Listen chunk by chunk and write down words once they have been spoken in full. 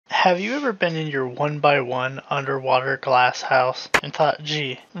Have you ever been in your 1x1 underwater glass house and thought,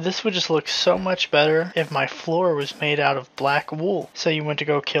 gee, this would just look so much better if my floor was made out of black wool? So you went to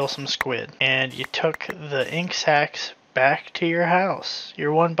go kill some squid and you took the ink sacks back to your house,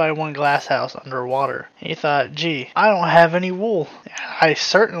 your 1x1 glass house underwater. And you thought, gee, I don't have any wool. I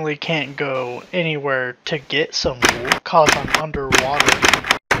certainly can't go anywhere to get some wool cause I'm underwater.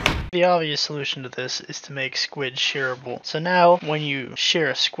 The obvious solution to this is to make squid shearable. So now, when you shear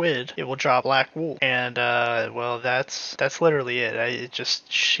a squid, it will drop black wool. And, well, that's literally it. It just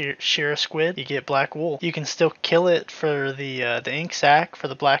shear a squid, you get black wool. You can still kill it for the ink sac, for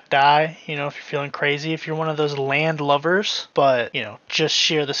the black dye, you know, if you're feeling crazy, if you're one of those land lovers. But, you know, just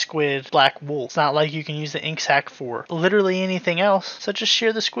shear the squid, black wool. It's not like you can use the ink sac for literally anything else. So just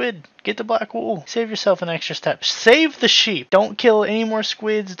shear the squid, get the black wool. Save yourself an extra step. Save the sheep. Don't kill any more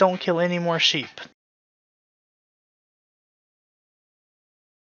squids, don't kill any more sheep.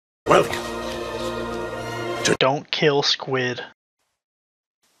 Welcome. Don't kill squid.